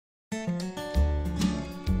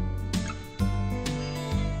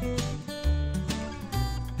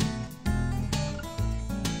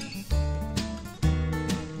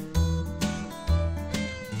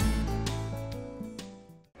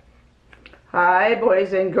Hi,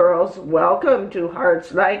 boys and girls. Welcome to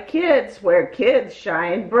Hearts Like Kids, where kids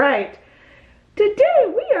shine bright.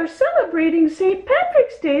 Today we are celebrating St.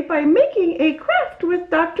 Patrick's Day by making a craft with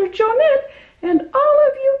Dr. Joanette and all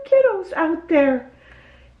of you kiddos out there.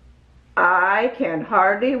 I can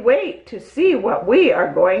hardly wait to see what we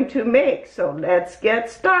are going to make, so let's get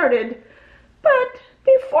started. But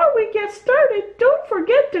before we get started, don't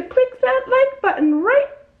forget to click that like button right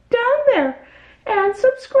down there and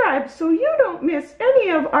subscribe so you don't miss any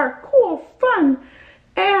of our cool, fun,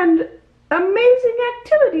 and amazing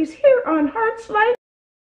activities here on Hearts Like.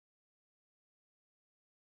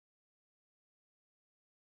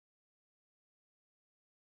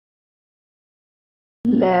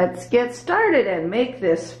 Let's get started and make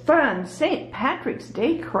this fun St. Patrick's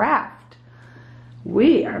Day craft.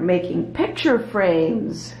 We are making picture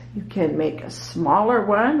frames. You can make a smaller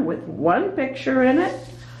one with one picture in it,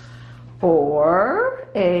 or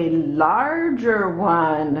a larger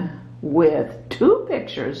one with 2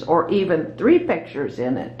 pictures or even 3 pictures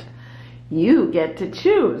in it. You get to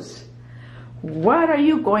choose. What are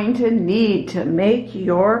you going to need to make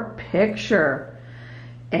your picture?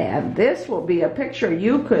 And this will be a picture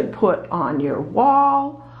you could put on your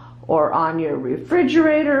wall or on your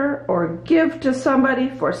refrigerator or give to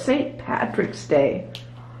somebody for St. Patrick's Day.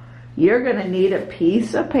 You're going to need a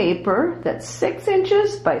piece of paper that's 6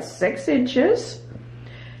 inches by 6 inches.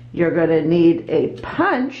 You're going to need a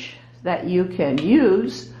punch that you can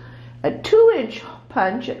use, a 2-inch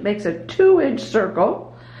punch. It makes a 2-inch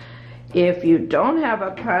circle. If you don't have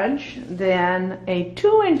a punch, then a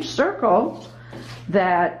 2-inch circle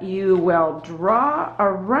that you will draw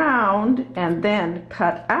around and then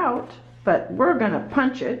cut out, but we're going to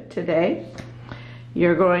punch it today.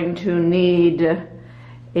 You're going to need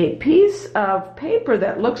a piece of paper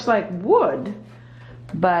that looks like wood,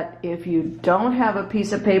 but if you don't have a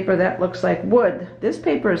piece of paper that looks like wood, this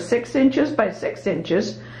paper is 6 inches by 6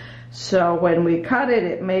 inches, so when we cut it,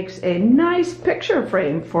 it makes a nice picture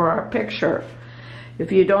frame for our picture.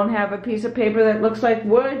 If you don't have a piece of paper that looks like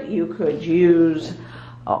wood, you could use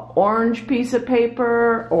an orange piece of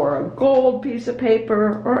paper or a gold piece of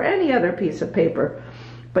paper or any other piece of paper,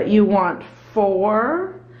 but you want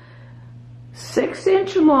 4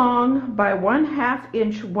 6-inch long by 1/2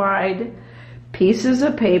 inch wide pieces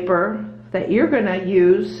of paper that you're going to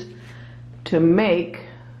use to make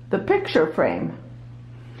the picture frame.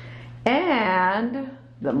 And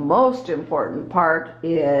the most important part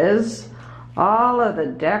is all of the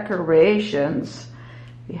decorations.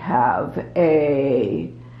 We have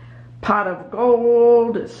a pot of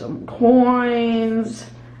gold, some coins,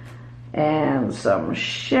 and some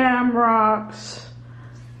shamrocks.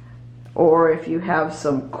 Or if you have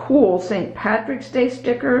some cool St. Patrick's Day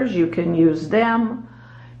stickers, you can use them.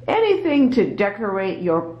 Anything to decorate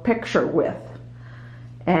your picture with.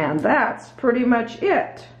 And that's pretty much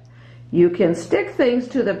it. You can stick things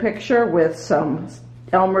to the picture with some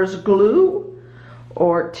Elmer's glue,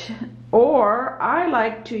 or I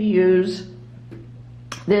like to use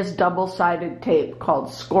this double-sided tape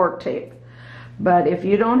called score tape. But if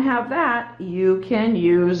you don't have that, you can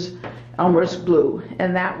use Elmer's glue,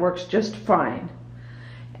 and that works just fine.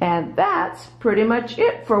 And that's pretty much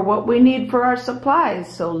it for what we need for our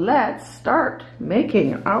supplies. So let's start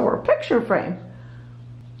making our picture frame.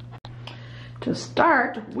 To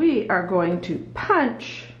start, we are going to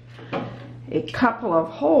punch a couple of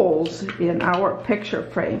holes in our picture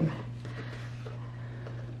frame.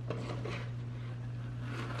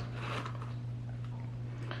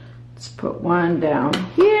 Let's put one down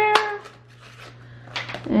here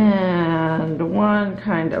and one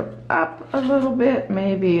kind of up a little bit,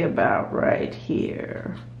 maybe about right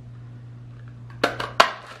here.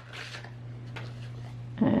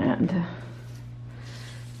 And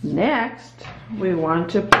next we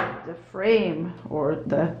want to put the frame or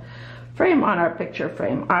the frame on our picture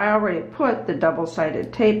frame. I already put the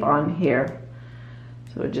double-sided tape on here,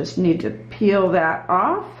 so we just need to peel that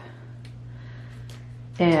off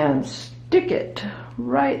and stick it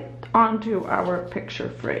right onto our picture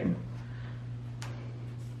frame.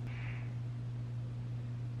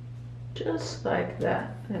 Just like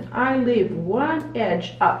that. And I leave one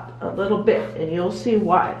edge up a little bit, and you'll see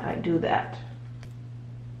why I do that.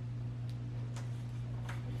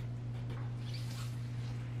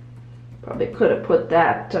 Probably could have put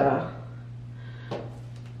that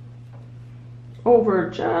over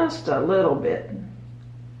just a little bit.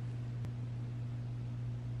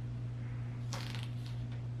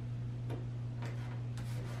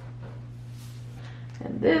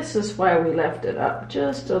 And this is why we left it up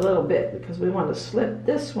just a little bit, because we want to slip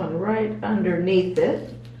this one right underneath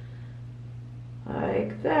it,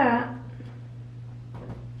 like that.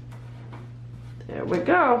 There we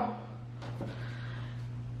go.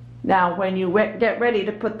 Now when you get ready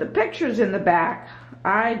to put the pictures in the back,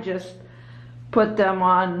 I just put them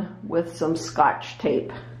on with some Scotch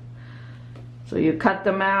tape. So you cut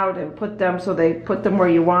them out and put them so they put them where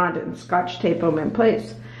you want and Scotch tape them in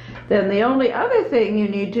place. Then the only other thing you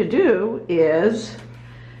need to do is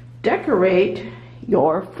decorate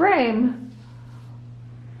your frame.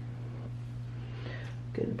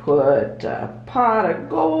 You can put a pot of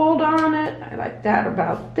gold on it. I like that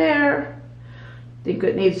about there. I think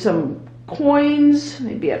it needs some coins,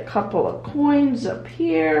 maybe a couple of coins up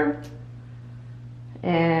here.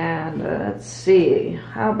 And let's see,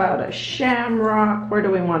 how about a shamrock? Where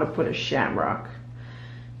do we want to put a shamrock?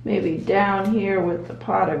 Maybe down here with the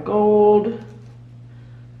pot of gold.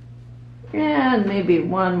 And maybe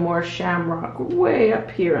one more shamrock way up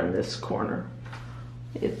here in this corner.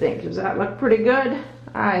 What do you think? Does that look pretty good?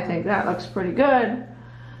 I think that looks pretty good.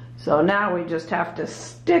 So now we just have to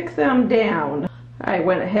stick them down. I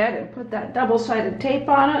went ahead and put that double-sided tape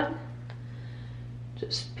on it.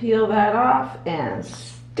 Just peel that off and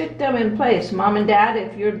stick them in place. Mom and Dad,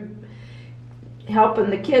 if you're helping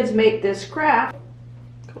the kids make this craft,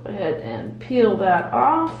 go ahead and peel that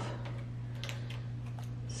off.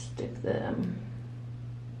 Stick them.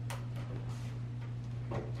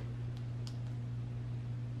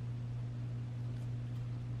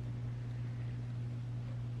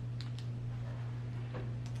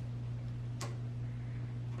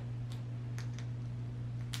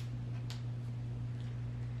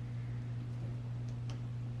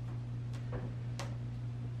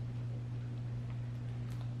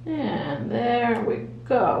 And there we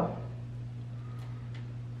go.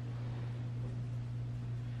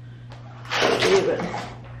 Even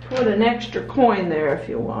put an extra coin there if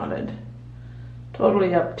you wanted.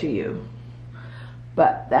 Totally up to you.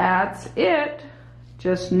 But that's it.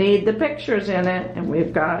 Just need the pictures in it, and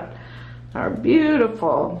we've got our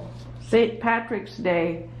beautiful St. Patrick's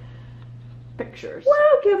Day pictures.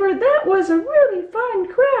 Wow, Giver, that was a really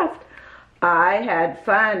fun craft. I had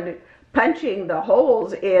fun punching the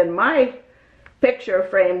holes in my picture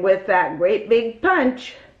frame with that great big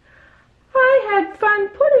punch. I had fun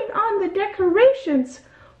putting on the decorations.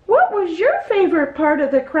 What was your favorite part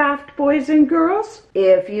of the craft, boys and girls?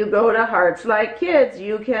 If you go to Hearts Like Kids,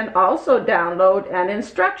 you can also download an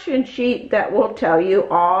instruction sheet that will tell you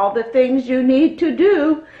all the things you need to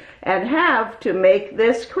do and have to make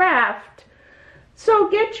this craft. So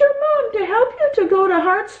get your mom to help you to go to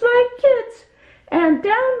Hearts Like Kids and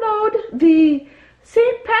download the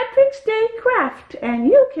St. Patrick's Day craft, and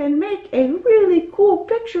you can make a really cool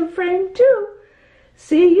picture frame too.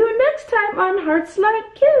 See you next time on Hearts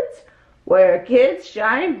Like Kids, where kids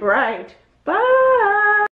shine bright.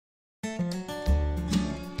 Bye!